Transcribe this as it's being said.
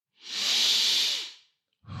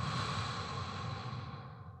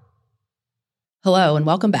Hello, and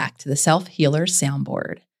welcome back to the Self Healer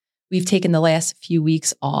Soundboard. We've taken the last few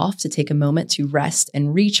weeks off to take a moment to rest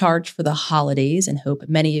and recharge for the holidays, and hope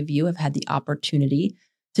many of you have had the opportunity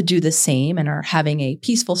to do the same and are having a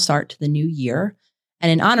peaceful start to the new year.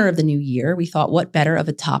 And in honor of the new year, we thought what better of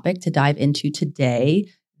a topic to dive into today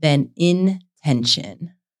than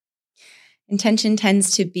intention. Intention tends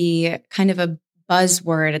to be kind of a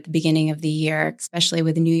buzzword at the beginning of the year, especially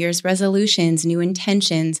with New Year's resolutions, new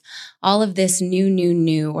intentions, all of this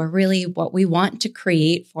new, or really what we want to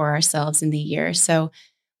create for ourselves in the year. So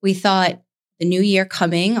we thought the new year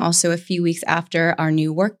coming, also a few weeks after our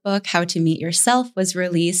new workbook, How to Meet Yourself, was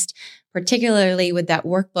released, particularly with that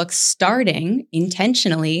workbook starting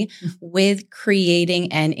intentionally with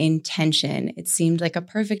creating an intention. It seemed like a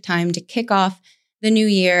perfect time to kick off the new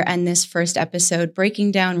year and this first episode,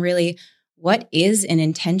 breaking down really what is an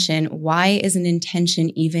intention, why is an intention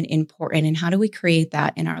even important, and how do we create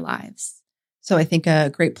that in our lives? So I think a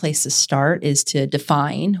great place to start is to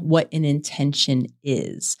define what an intention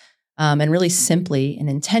is. And really simply, an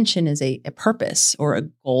intention is a purpose or a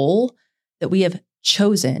goal that we have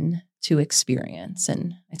chosen to experience.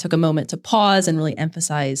 And I took a moment to pause and really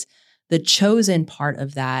emphasize the chosen part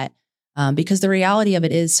of that, because the reality of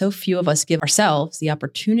it is so few of us give ourselves the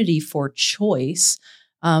opportunity for choice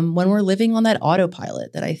when we're living on that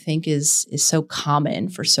autopilot that I think is so common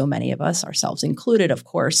for so many of us, ourselves included, of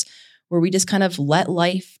course, where we just kind of let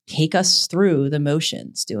life take us through the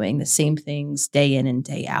motions, doing the same things day in and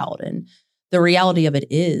day out. And the reality of it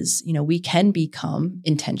is, we can become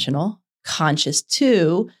intentional, conscious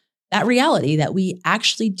to that reality that we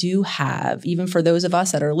actually do have, even for those of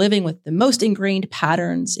us that are living with the most ingrained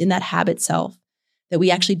patterns in that habit self, that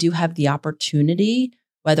we actually do have the opportunity,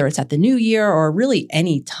 whether it's at the new year or really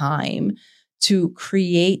any time, to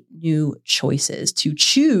create new choices, to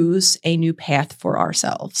choose a new path for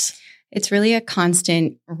ourselves. It's really a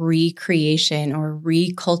constant recreation or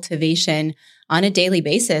recultivation on a daily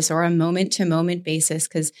basis or a moment-to-moment basis,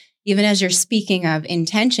 because even as you're speaking of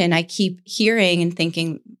intention, I keep hearing and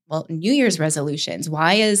thinking, well, New Year's resolutions.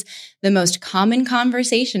 Why is the most common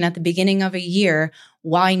conversation at the beginning of a year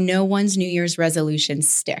why no one's New Year's resolutions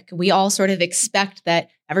stick? We all sort of expect that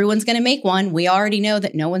everyone's going to make one. We already know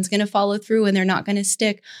that no one's going to follow through and they're not going to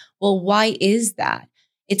stick. Well, why is that?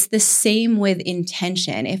 It's the same with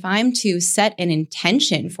intention. If I'm to set an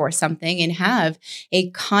intention for something and have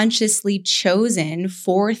a consciously chosen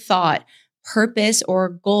forethought, purpose, or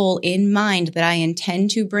goal in mind that I intend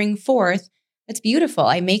to bring forth, that's beautiful.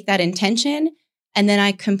 I make that intention and then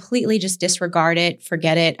I completely just disregard it,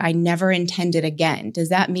 forget it. I never intend it again. Does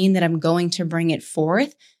that mean that I'm going to bring it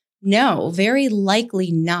forth? No, very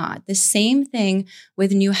likely not. The same thing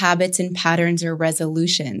with new habits and patterns or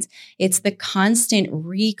resolutions. It's the constant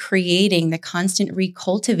recreating, the constant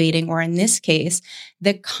recultivating, or in this case,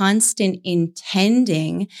 the constant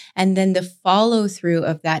intending, and then the follow through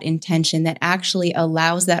of that intention that actually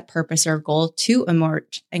allows that purpose or goal to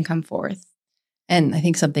emerge and come forth. And I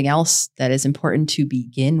think something else that is important to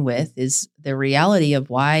begin with is the reality of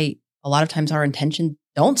why a lot of times our intentions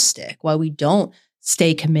don't stick, why we don't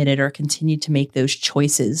stay committed or continue to make those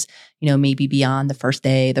choices, maybe beyond the first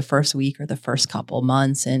day, the first week, or the first couple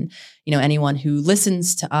months. And, anyone who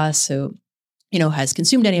listens to us, so, has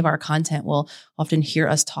consumed any of our content will often hear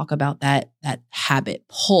us talk about that habit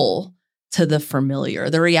pull to the familiar,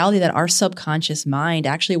 the reality that our subconscious mind,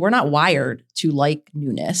 actually, we're not wired to like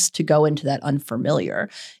newness, to go into that unfamiliar.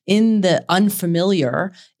 In the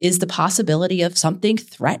unfamiliar is the possibility of something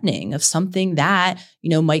threatening, of something that,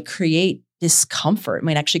 might create discomfort,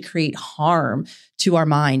 might actually create harm to our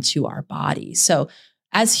mind, to our body. So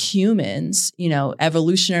as humans,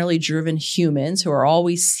 evolutionarily driven humans who are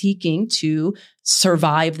always seeking to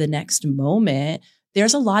survive the next moment,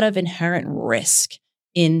 there's a lot of inherent risk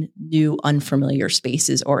in new unfamiliar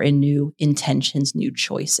spaces or in new intentions, new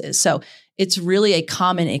choices. So it's really a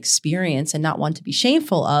common experience and not one to be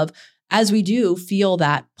shameful of, as we do feel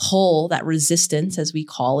that pull, that resistance, as we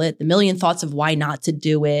call it, the million thoughts of why not to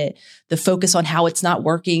do it, the focus on how it's not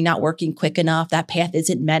working quick enough, that path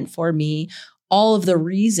isn't meant for me, all of the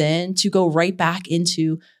reason to go right back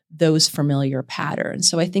into those familiar patterns.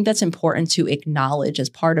 So I think that's important to acknowledge as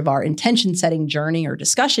part of our intention setting journey or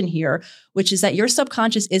discussion here, which is that your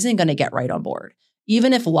subconscious isn't going to get right on board.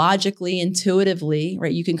 Even if logically, intuitively,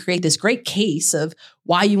 right, you can create this great case of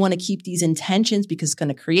why you want to keep these intentions because it's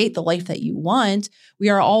going to create the life that you want, we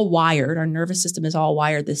are all wired. Our nervous system is all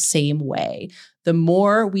wired the same way. The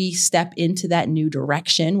more we step into that new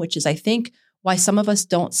direction, which is, I think, why some of us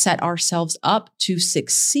don't set ourselves up to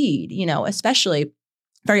succeed, especially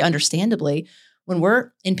very understandably, when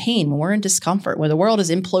we're in pain, when we're in discomfort, when the world is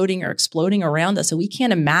imploding or exploding around us, and we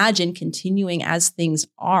can't imagine continuing as things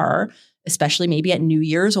are, especially maybe at New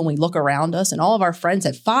Year's when we look around us and all of our friends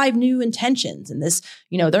have 5 new intentions and this,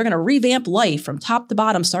 they're going to revamp life from top to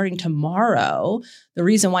bottom starting tomorrow. The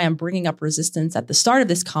reason why I'm bringing up resistance at the start of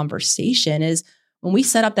this conversation is when we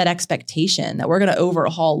set up that expectation that we're going to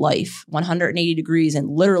overhaul life 180 degrees and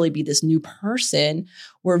literally be this new person,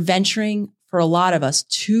 we're venturing for a lot of us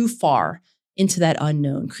too far into that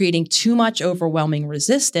unknown, creating too much overwhelming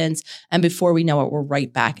resistance. And before we know it, we're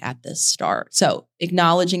right back at the start. So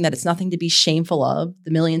acknowledging that it's nothing to be shameful of.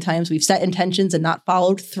 The million times we've set intentions and not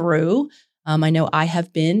followed through. I know I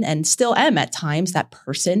have been and still am at times that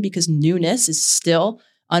person because newness is still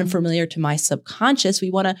unfamiliar to my subconscious.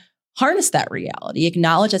 We want to harness that reality,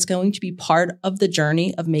 acknowledge that's going to be part of the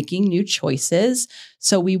journey of making new choices.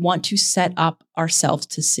 So we want to set up ourselves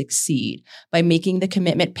to succeed by making the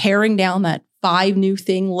commitment, paring down that 5 new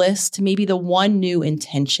thing list to maybe the 1 new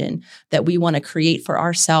intention that we want to create for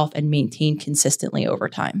ourselves and maintain consistently over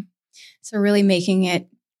time. So really making it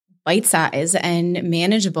bite-sized and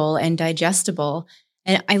manageable and digestible.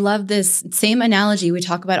 And I love this same analogy we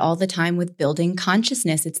talk about all the time with building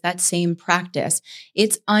consciousness. It's that same practice.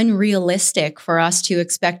 It's unrealistic for us to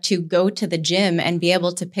expect to go to the gym and be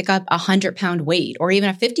able to pick up a 100-pound weight or even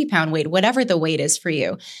a 50-pound weight, whatever the weight is for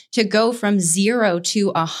you. To go from 0 to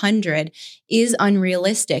 100 is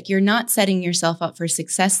unrealistic. You're not setting yourself up for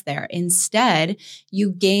success there. Instead,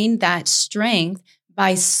 you gain that strength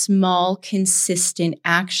by small, consistent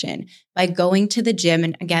action, by going to the gym.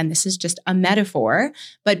 And again, this is just a metaphor,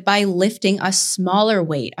 but by lifting a smaller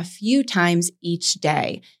weight a few times each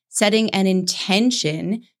day, setting an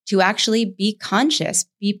intention to actually be conscious,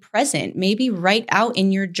 be present, maybe write out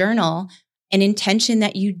in your journal an intention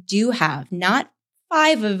that you do have, not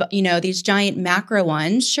 5 of, these giant macro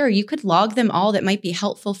ones. Sure, you could log them all. That might be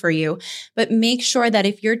helpful for you, but make sure that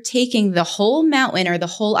if you're taking the whole mountain or the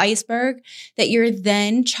whole iceberg, that you're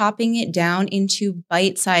then chopping it down into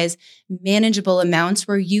bite-sized, manageable amounts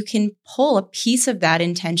where you can pull a piece of that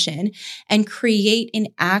intention and create an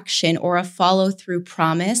action or a follow-through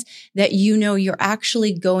promise that you're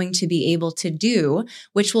actually going to be able to do,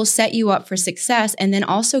 which will set you up for success and then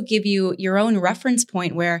also give you your own reference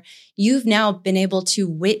point where you've now been able to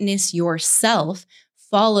witness yourself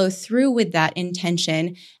follow through with that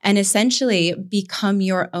intention and essentially become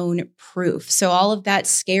your own proof. So all of that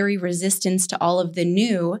scary resistance to all of the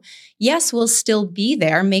new, yes, will still be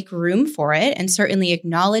there, make room for it, and certainly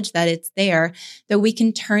acknowledge that it's there, that we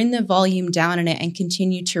can turn the volume down on it and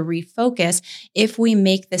continue to refocus if we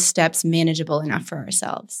make the steps manageable enough for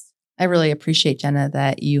ourselves. I really appreciate, Jenna,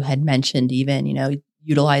 that you had mentioned even,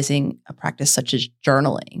 utilizing a practice such as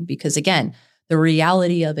journaling, because again, the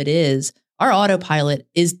reality of it is our autopilot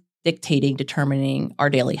is determining our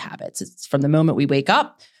daily habits. It's from the moment we wake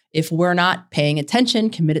up. If we're not paying attention,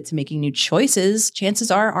 committed to making new choices, chances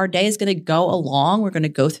are our day is going to go along. We're going to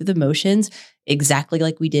go through the motions exactly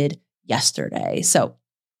like we did yesterday. So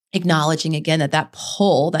acknowledging again that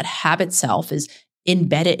pull, that habit self is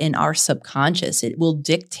embedded in our subconscious. It will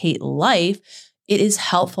dictate life. It is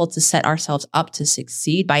helpful to set ourselves up to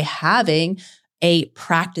succeed by having a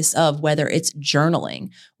practice of whether it's journaling,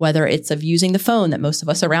 whether it's of using the phone that most of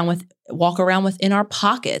us walk around with in our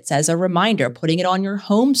pockets as a reminder, putting it on your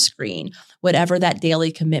home screen, whatever that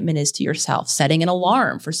daily commitment is to yourself, setting an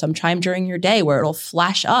alarm for some time during your day where it'll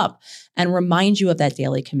flash up and remind you of that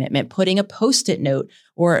daily commitment, putting a Post-it note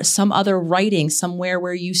or some other writing somewhere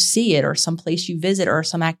where you see it or someplace you visit or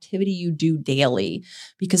some activity you do daily.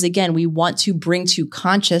 Because again, we want to bring to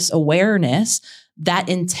conscious awareness that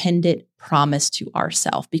intended promise to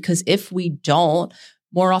ourselves. Because if we don't,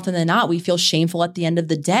 more often than not, we feel shameful at the end of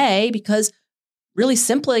the day because really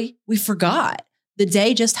simply, we forgot. The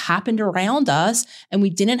day just happened around us and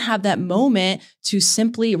we didn't have that moment to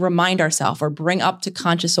simply remind ourselves or bring up to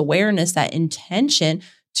conscious awareness that intention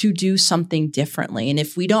to do something differently. And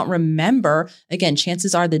if we don't remember, again,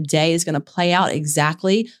 chances are the day is going to play out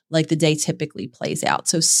exactly like the day typically plays out.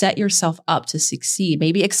 So set yourself up to succeed.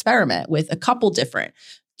 Maybe experiment with a couple different.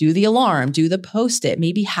 Do the alarm, do the Post-it,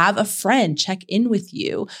 maybe have a friend check in with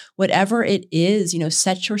you. Whatever it is,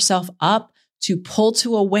 set yourself up to pull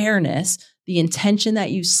to awareness the intention that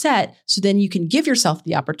you set so then you can give yourself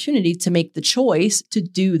the opportunity to make the choice to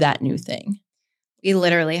do that new thing. We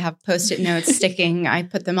literally have Post-it notes sticking. I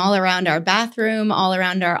put them all around our bathroom, all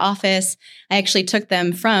around our office. I actually took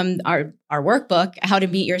them from our our workbook, How to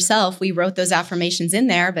Meet Yourself, we wrote those affirmations in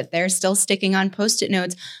there, but they're still sticking on Post-it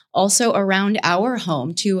notes also around our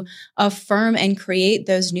home to affirm and create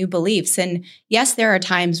those new beliefs. And yes, there are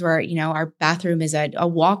times where, our bathroom is a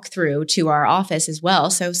walkthrough to our office as well.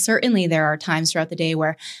 So certainly there are times throughout the day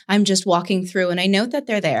where I'm just walking through and I note that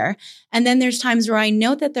they're there. And then there's times where I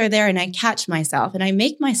note that they're there and I catch myself and I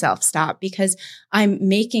make myself stop because I'm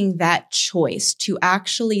making that choice to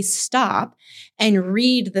actually stop and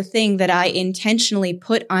read the thing that I intentionally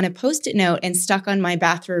put on a Post-it note and stuck on my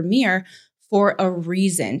bathroom mirror for a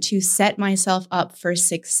reason, to set myself up for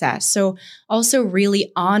success. So also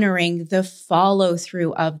really honoring the follow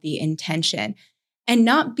through of the intention and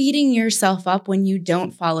not beating yourself up when you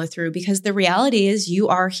don't follow through, because the reality is you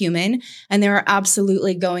are human and there are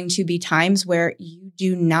absolutely going to be times where you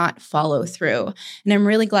do not follow through. And I'm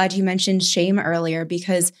really glad you mentioned shame earlier,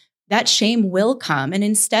 because that shame will come. And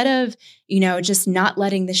instead of, just not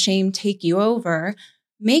letting the shame take you over,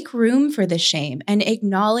 make room for the shame and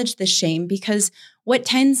acknowledge the shame, because what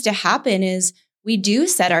tends to happen is we do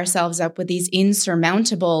set ourselves up with these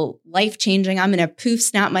insurmountable, life-changing, I'm going to poof,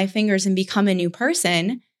 snap my fingers and become a new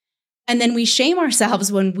person. And then we shame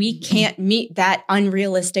ourselves when we can't meet that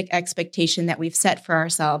unrealistic expectation that we've set for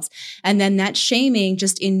ourselves. And then that shaming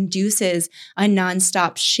just induces a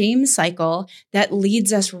nonstop shame cycle that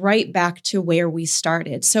leads us right back to where we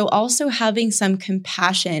started. So also having some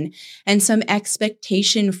compassion and some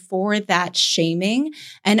expectation for that shaming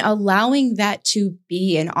and allowing that to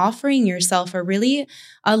be, and offering yourself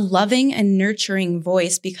a loving and nurturing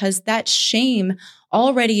voice, because that shame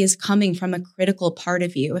already is coming from a critical part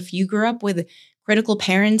of you. If you grew up with critical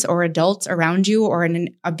parents or adults around you, or in an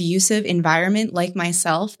abusive environment like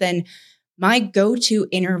myself, then my go-to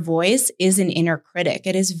inner voice is an inner critic.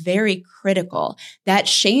 It is very critical. That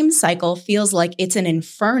shame cycle feels like it's an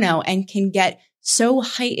inferno and can get so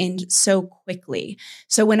heightened so quickly.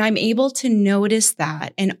 So when I'm able to notice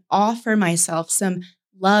that and offer myself some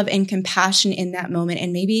love and compassion in that moment,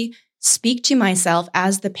 and maybe speak to myself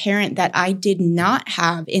as the parent that I did not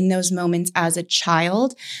have in those moments as a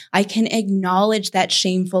child, I can acknowledge that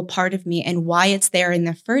shameful part of me and why it's there in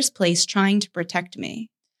the first place, trying to protect me.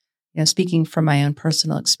 Speaking from my own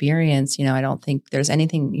personal experience, I don't think there's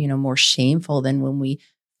anything, more shameful than when we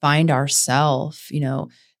find ourselves,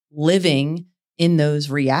 living in those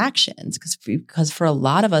reactions, because for a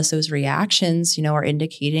lot of us, those reactions, are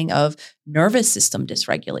indicating of nervous system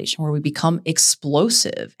dysregulation, where we become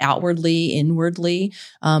explosive outwardly, inwardly,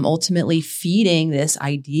 ultimately feeding this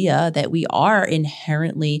idea that we are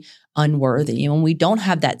inherently unworthy. And when we don't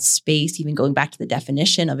have that space, even going back to the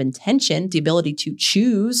definition of intention, the ability to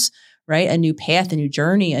choose, right, a new path, a new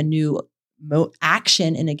journey, a new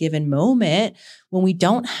action in a given moment, when we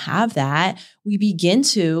don't have that, we begin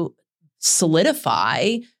to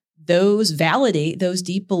solidify validate those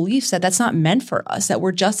deep beliefs that that's not meant for us, that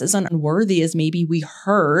we're just as unworthy as maybe we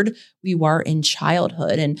heard we were in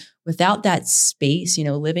childhood. And without that space,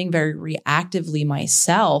 living very reactively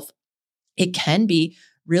myself, it can be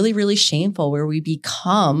really, really shameful, where we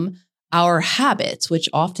become our habits, which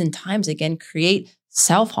oftentimes, again, create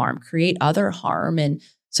self-harm, create other harm. And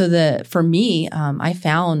so for me, I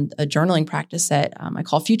found a journaling practice that I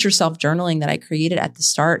call future self journaling, that I created at the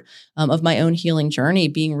start of my own healing journey,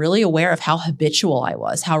 being really aware of how habitual I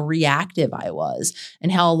was, how reactive I was,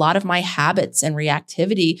 and how a lot of my habits and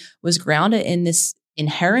reactivity was grounded in this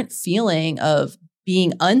inherent feeling of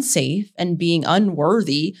being unsafe and being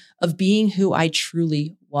unworthy of being who I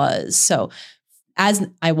truly was. So as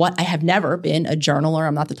I have never been a journaler.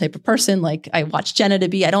 I'm not the type of person like I watch Jenna to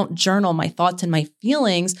be. I don't journal my thoughts and my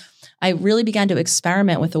feelings. I really began to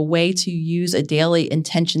experiment with a way to use a daily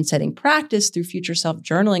intention setting practice through future self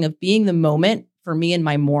journaling, of being the moment for me in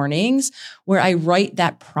my mornings where I write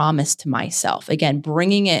that promise to myself. Again,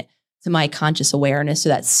 bringing it to my conscious awareness so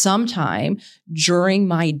that sometime during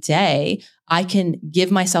my day, I can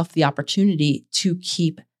give myself the opportunity to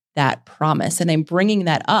keep that promise. And I'm bringing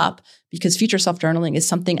that up because future self-journaling is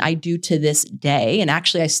something I do to this day. And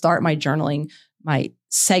actually, I start my journaling, my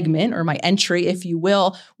segment or my entry, if you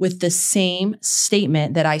will, with the same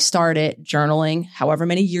statement that I started journaling however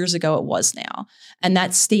many years ago it was now. And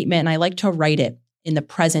that statement, and I like to write it in the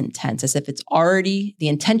present tense, as if the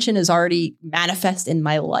intention is already manifest in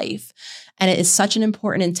my life. And it is such an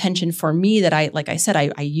important intention for me that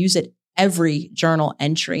I use it every journal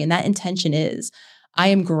entry. And that intention is, I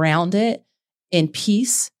am grounded in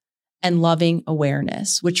peace and loving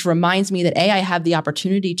awareness, which reminds me that I have the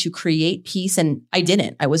opportunity to create peace. And I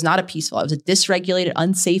didn't. I was not a peaceful. I was a dysregulated,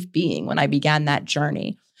 unsafe being when I began that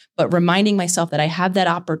journey. But reminding myself that I have that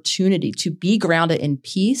opportunity to be grounded in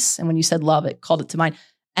peace. And when you said love, it called it to mind,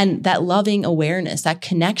 And that loving awareness, that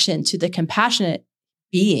connection to the compassionate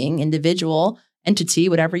being, individual, entity,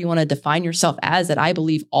 whatever you want to define yourself as, that I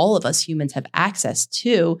believe all of us humans have access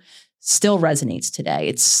to, still resonates today.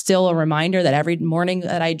 It's still a reminder that every morning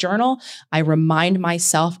that I journal, I remind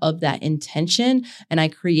myself of that intention, and I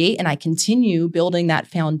create and I continue building that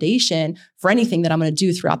foundation for anything that I'm going to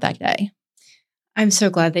do throughout that day. I'm so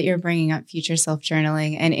glad that you're bringing up future self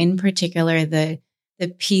journaling, and in particular, the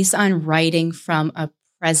piece on writing from a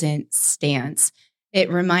present stance. It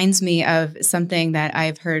reminds me of something that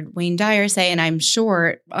I've heard Wayne Dyer say, and I'm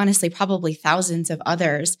sure, honestly, probably thousands of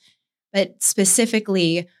others, but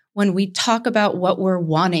specifically when we talk about what we're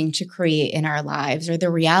wanting to create in our lives or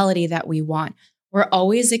the reality that we want, we're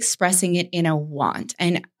always expressing it in a want.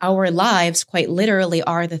 And our lives quite literally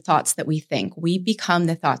are the thoughts that we think. We become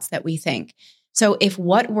the thoughts that we think. So if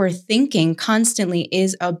what we're thinking constantly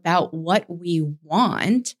is about what we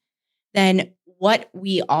want, then what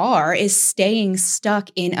we are is staying stuck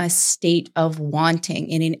in a state of wanting,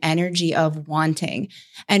 in an energy of wanting.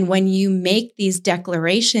 And when you make these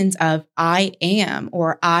declarations of I am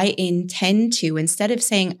or I intend to, instead of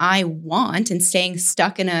saying I want and staying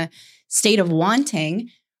stuck in a state of wanting,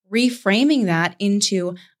 reframing that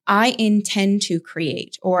into I intend to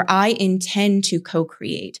create, or I intend to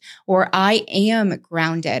co-create, or I am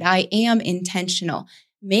grounded, I am intentional.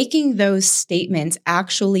 Making those statements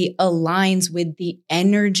actually aligns with the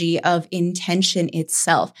energy of intention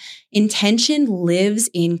itself. Intention lives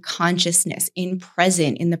in consciousness, in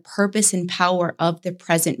present, in the purpose and power of the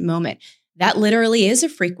present moment. That literally is a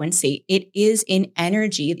frequency. It is in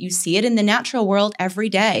energy. You see it in the natural world every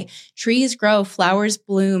day. Trees grow, flowers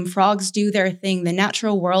bloom, frogs do their thing. The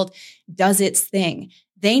natural world does its thing.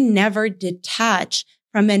 They never detach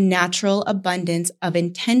from a natural abundance of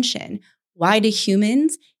intention. Why do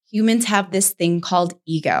humans? Humans have this thing called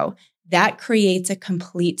ego. That creates a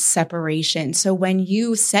complete separation. So when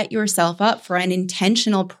you set yourself up for an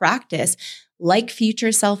intentional practice like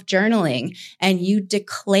future self-journaling, and you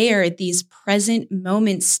declare these present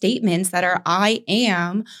moment statements that are I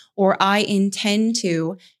am or I intend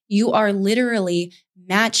to, you are literally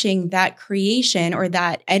matching that creation or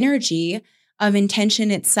that energy of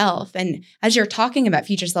intention itself. And as you're talking about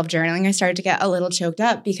future self-journaling, I started to get a little choked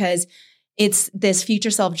up because it's this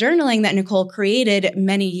future self-journaling that Nicole created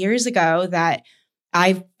many years ago that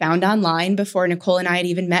I found online before Nicole and I had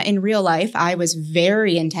even met in real life. I was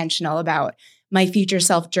very intentional about my future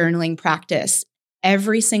self-journaling practice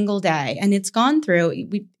every single day. And it's gone through,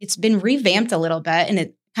 it's been revamped a little bit and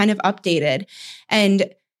it kind of updated.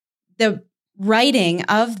 And the writing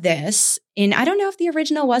of this I don't know if the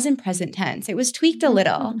original was in present tense. It was tweaked a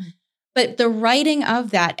little. But the writing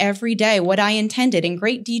of that every day, what I intended in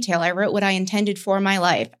great detail, I wrote what I intended for my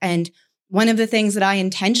life. And one of the things that I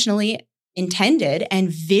intentionally intended and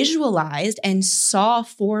visualized and saw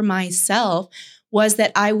for myself was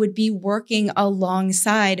that I would be working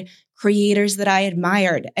alongside creators that I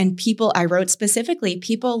admired and people I wrote specifically,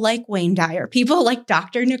 people like Wayne Dyer, people like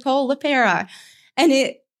Dr. Nicole LePera. And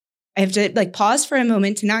I have to pause for a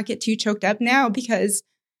moment to not get too choked up now because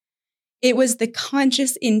it was the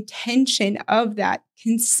conscious intention of that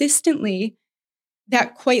consistently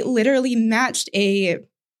that quite literally matched an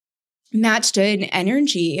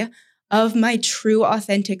energy of my true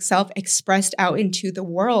authentic self expressed out into the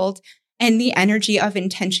world and the energy of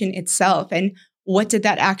intention itself. And what did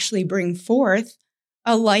that actually bring forth?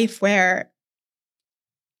 A life where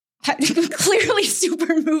I'm clearly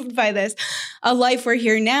super moved by this, a life where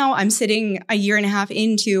here now I'm sitting a year and a half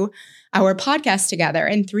into our podcast together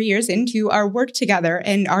and 3 years into our work together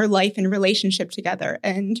and our life and relationship together.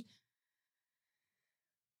 And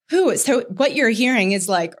so what you're hearing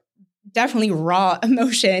is definitely raw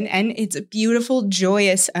emotion, and it's a beautiful,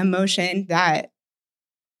 joyous emotion that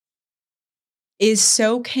is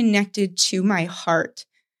so connected to my heart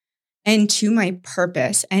and to my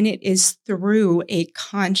purpose. And it is through a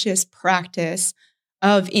conscious practice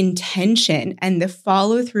of intention and the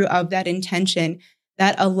follow through of that intention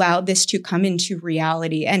that allowed this to come into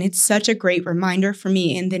reality. And it's such a great reminder for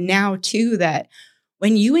me in the now too, that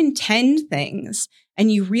when you intend things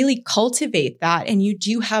and you really cultivate that and you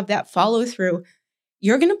do have that follow through,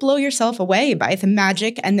 you're going to blow yourself away by the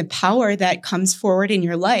magic and the power that comes forward in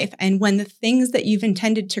your life. And when the things that you've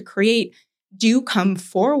intended to create do come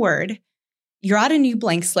forward, you're at a new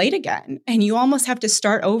blank slate again. And you almost have to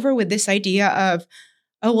start over with this idea of,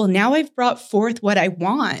 oh, well, now I've brought forth what I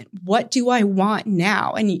want. What do I want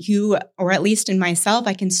now? And you, or at least in myself,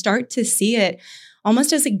 I can start to see it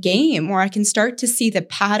almost as a game, or I can start to see the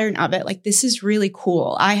pattern of it. This is really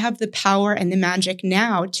cool. I have the power and the magic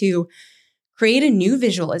now to create a new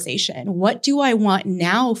visualization. What do I want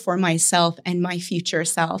now for myself and my future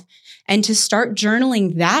self? And to start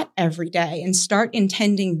journaling that every day and start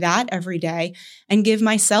intending that every day and give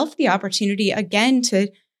myself the opportunity again to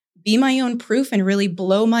be my own proof and really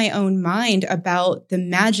blow my own mind about the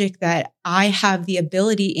magic that I have the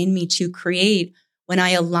ability in me to create when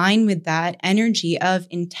I align with that energy of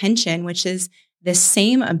intention, which is the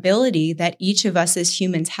same ability that each of us as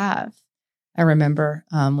humans have. I remember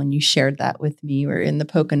when you shared that with me, we were in the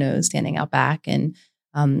Poconos standing out back, and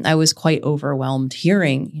I was quite overwhelmed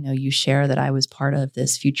hearing, you share that I was part of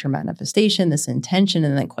this future manifestation, this intention,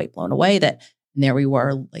 and then quite blown away that and there we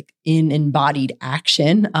were, like in embodied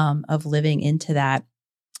action of living into that.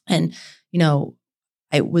 And,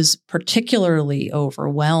 I was particularly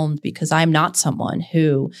overwhelmed because I'm not someone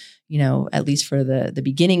who, at least for the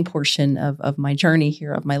beginning portion of my journey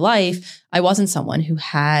here of my life, I wasn't someone who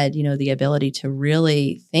had, the ability to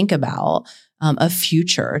really think about a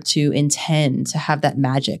future, to intend, to have that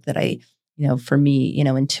magic that I for me,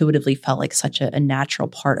 intuitively felt like such a natural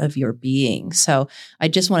part of your being. So I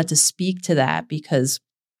just wanted to speak to that because,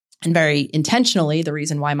 and very intentionally, the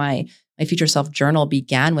reason why my future self journal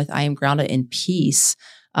began with I am grounded in peace.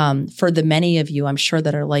 For the many of you, I'm sure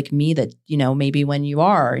that are like me that, maybe when you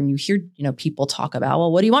are and you hear, people talk about,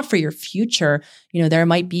 well, what do you want for your future? There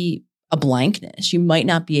might be a blankness. You might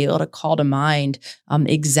not be able to call to mind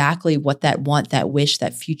exactly what that want, that wish,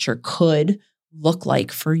 that future could look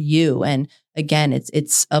like for you. And again,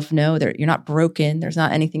 it's of no, you're not broken. There's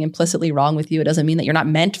not anything implicitly wrong with you. It doesn't mean that you're not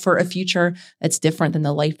meant for a future that's different than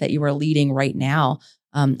the life that you are leading right now.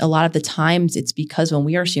 A lot of the times it's because when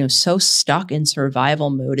we are, so stuck in survival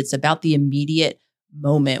mode, it's about the immediate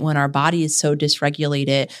moment when our body is so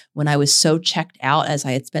dysregulated, when I was so checked out as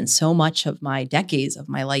I had spent so much of my decades of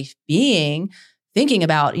my life thinking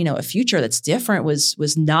about, a future that's different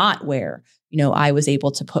was not where I was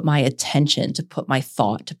able to put my attention, to put my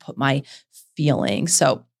thought, to put my feeling.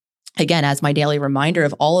 So again, as my daily reminder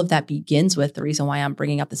of all of that begins with the reason why I'm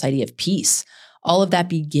bringing up this idea of peace, all of that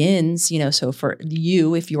begins, so for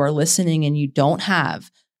you, if you are listening and you don't have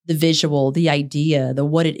the visual, the idea, the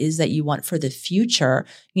what it is that you want for the future,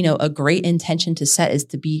 a great intention to set is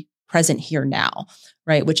to be present here now,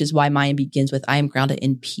 right? Which is why mine begins with I am grounded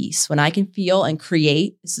in peace. When I can feel and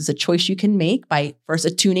create, this is a choice you can make by first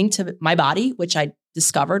attuning to my body, which I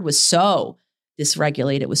discovered was so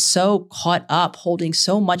dysregulated, was so caught up holding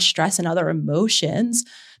so much stress and other emotions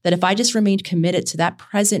that if I just remained committed to that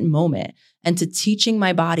present moment and to teaching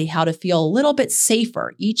my body how to feel a little bit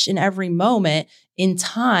safer each and every moment in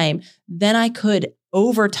time, then I could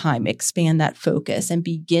over time expand that focus and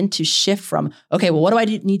begin to shift from, okay, well, what do I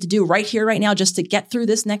need to do right here, right now, just to get through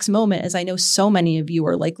this next moment? As I know so many of you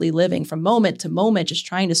are likely living from moment to moment, just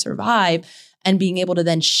trying to survive and being able to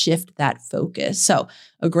then shift that focus. So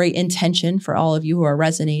a great intention for all of you who are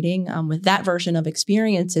resonating with that version of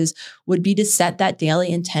experiences would be to set that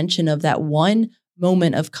daily intention of that one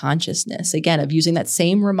moment of consciousness, again, of using that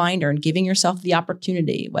same reminder and giving yourself the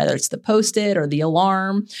opportunity, whether it's the Post-it or the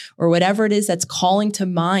alarm or whatever it is that's calling to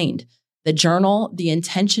mind, the journal, the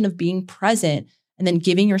intention of being present, and then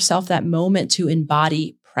giving yourself that moment to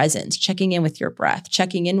embody presence, checking in with your breath,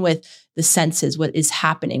 checking in with the senses, what is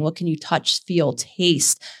happening, what can you touch, feel,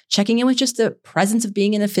 taste, checking in with just the presence of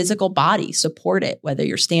being in a physical body, support it, whether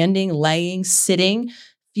you're standing, laying, sitting,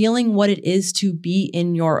 feeling what it is to be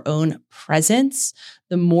in your own presence.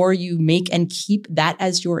 The more you make and keep that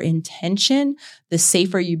as your intention, the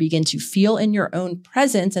safer you begin to feel in your own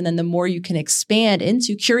presence. And then the more you can expand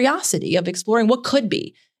into curiosity of exploring what could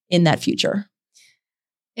be in that future.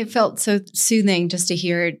 It felt so soothing just to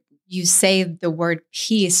hear you say the word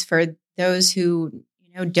peace for those who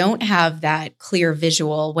don't have that clear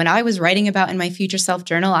visual. When I was writing about in my future self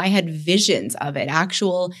journal, I had visions of it,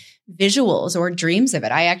 actual visuals or dreams of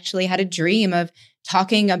it. I actually had a dream of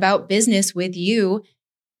talking about business with you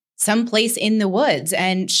someplace in the woods.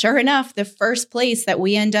 And sure enough, the first place that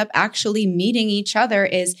we end up actually meeting each other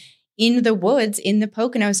is in the woods, in the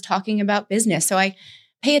Poconos, talking about business. So I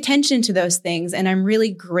pay attention to those things. And I'm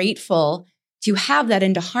really grateful to have that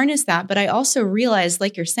and to harness that. But I also realize,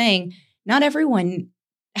 like you're saying, not everyone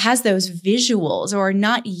has those visuals or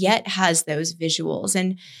not yet has those visuals.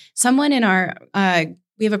 And someone in our,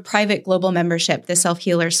 we have a private global membership, the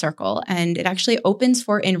Self-Healer Circle, and it actually opens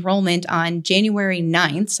for enrollment on January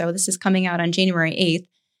 9th. So this is coming out on January 8th.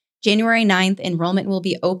 January 9th, enrollment will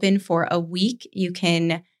be open for a week. You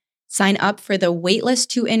can sign up for the waitlist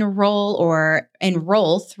to enroll or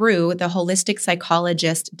enroll through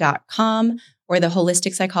theholisticspsychologist.com or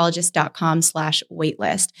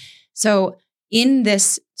theholisticspsychologist.com/waitlist. So in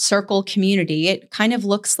this circle community, it kind of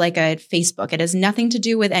looks like a Facebook. It has nothing to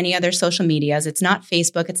do with any other social medias. It's not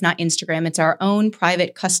Facebook. It's not Instagram. It's our own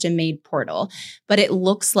private custom-made portal. But it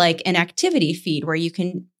looks like an activity feed where you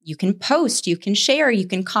can post, you can share, you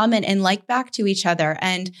can comment and like back to each other.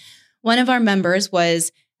 And one of our members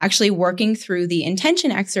was actually working through the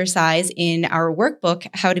intention exercise in our workbook,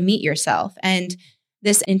 How to Meet Yourself. And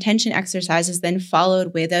this intention exercise is then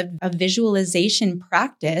followed with a visualization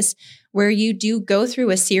practice where you do go through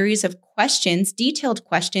a series of questions, detailed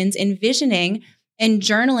questions, envisioning and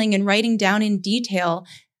journaling and writing down in detail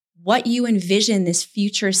what you envision this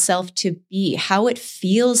future self to be, how it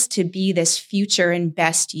feels to be this future and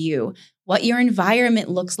best you, what your environment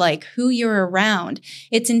looks like, who you're around.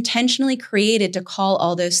 It's intentionally created to call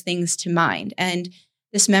all those things to mind. And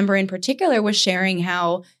this member in particular was sharing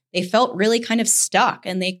how they felt really kind of stuck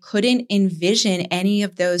and they couldn't envision any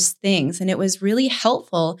of those things. And it was really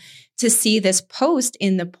helpful to see this post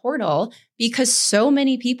in the portal because so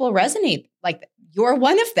many people resonate. Like, you're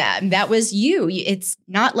one of them. That was you. It's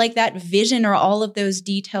not like that vision or all of those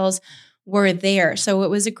details were there. So it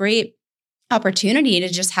was a great opportunity to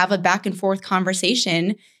just have a back and forth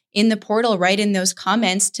conversation in the portal, right in those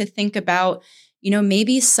comments, to think about,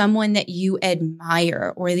 maybe someone that you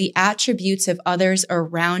admire or the attributes of others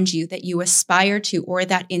around you that you aspire to or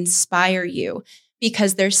that inspire you,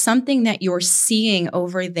 because there's something that you're seeing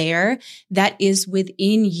over there that is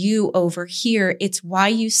within you over here. It's why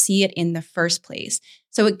you see it in the first place.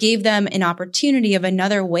 So it gave them an opportunity of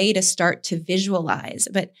another way to start to visualize.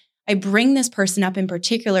 But I bring this person up in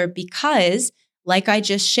particular because, like I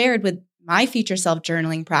just shared with my future self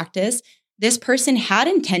journaling practice, this person had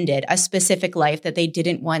intended a specific life that they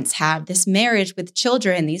didn't once have, this marriage with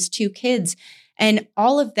children, these 2 kids, and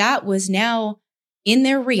all of that was now in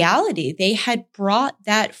their reality. They had brought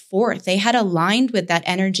that forth. They had aligned with that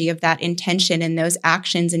energy of that intention and those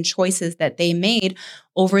actions and choices that they made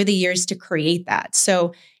over the years to create that.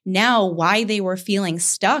 So now why they were feeling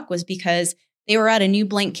stuck was because they were at a new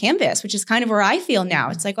blank canvas, which is kind of where I feel now.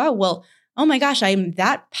 It's like, oh my gosh, I'm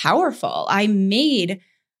that powerful. I made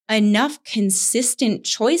enough consistent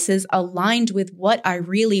choices aligned with what I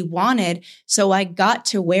really wanted. So I got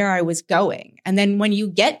to where I was going. And then when you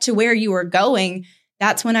get to where you were going,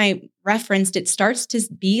 that's when I referenced it starts to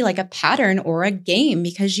be like a pattern or a game,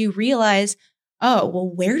 because you realize, oh, well,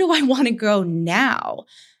 where do I want to go now?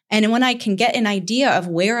 And when I can get an idea of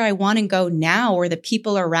where I want to go now, or the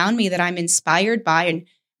people around me that I'm inspired by and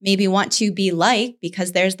maybe want to be like,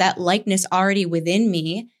 because there's that likeness already within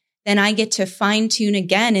me, then I get to fine tune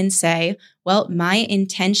again and say, well, my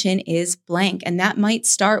intention is blank. And that might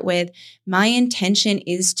start with, my intention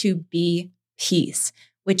is to be peace,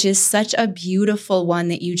 which is such a beautiful one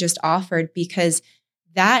that you just offered, because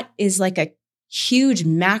that is like a huge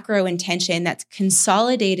macro intention that's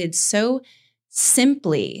consolidated so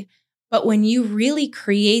simply. But when you really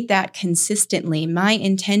create that consistently, my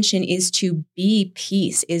intention is to be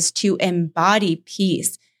peace, is to embody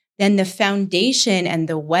peace, then the foundation and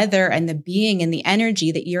the weather and the being and the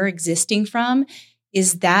energy that you're existing from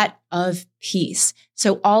is that of peace.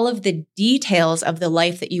 So all of the details of the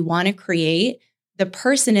life that you want to create, the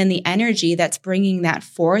person and the energy that's bringing that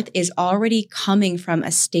forth is already coming from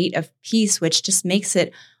a state of peace, which just makes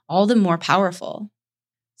it all the more powerful.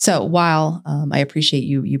 So while I appreciate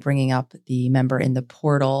you bringing up the member in the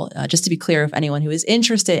portal, just to be clear, if anyone who is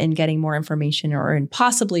interested in getting more information or in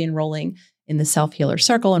possibly enrolling in the Self-Healer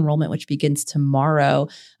Circle enrollment, which begins tomorrow,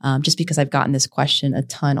 just because I've gotten this question a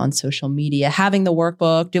ton on social media. Having the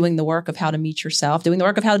workbook, doing the work of how to meet yourself, doing the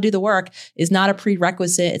work of how to do the work is not a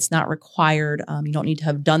prerequisite. It's not required. You don't need to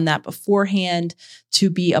have done that beforehand to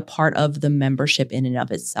be a part of the membership in and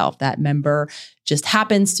of itself. That member just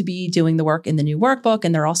happens to be doing the work in the new workbook.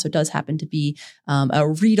 And there also does happen to be a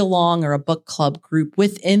read along or a book club group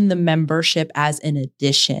within the membership as an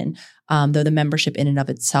addition. Though the membership in and of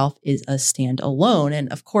itself is a standalone.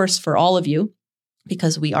 And of course, for all of you,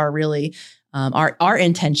 because we are really, our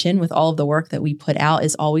intention with all of the work that we put out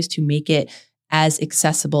is always to make it as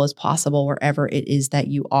accessible as possible wherever it is that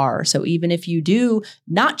you are. So even if you do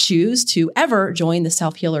not choose to ever join the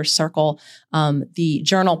Self-Healer Circle, the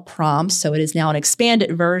journal prompts, so it is now an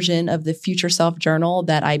expanded version of the Future Self Journal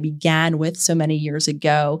that I began with so many years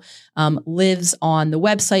ago, lives on the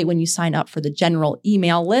website when you sign up for the general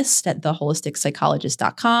email list at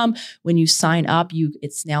theholisticspsychologist.com. When you sign up,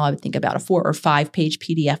 it's now, I would think, about a 4 or 5 page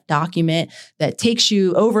PDF document that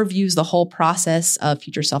overviews the whole process of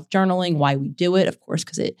Future Self Journaling, why we do it, of course,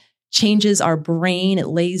 because it changes our brain. It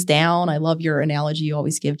lays down. I love your analogy you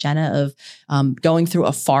always give, Jenna, of going through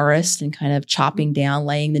a forest and kind of chopping down,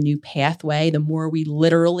 laying the new pathway. The more we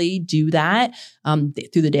literally do that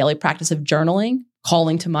through the daily practice of journaling,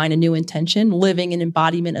 calling to mind a new intention, living an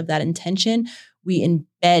embodiment of that intention, we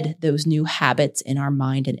embed those new habits in our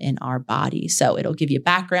mind and in our body. So it'll give you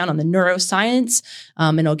background on the neuroscience,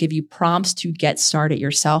 and it'll give you prompts to get started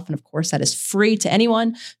yourself. And of course, that is free to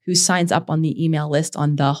anyone who signs up on the email list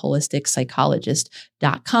on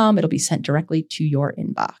theholisticspsychologist.com. It'll be sent directly to your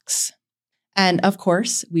inbox. And of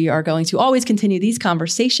course, we are going to always continue these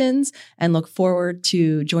conversations and look forward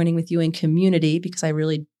to joining with you in community, because I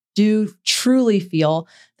really do truly feel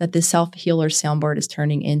that the Self-Healer Soundboard is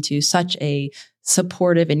turning into such a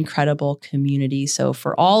supportive, incredible community. So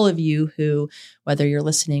for all of you who, whether you're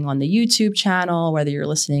listening on the YouTube channel, whether you're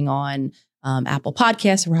listening on Apple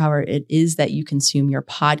Podcasts, or however it is that you consume your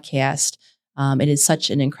podcast, it is such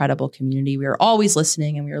an incredible community. We are always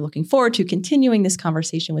listening, and we are looking forward to continuing this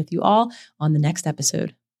conversation with you all on the next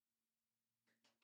episode.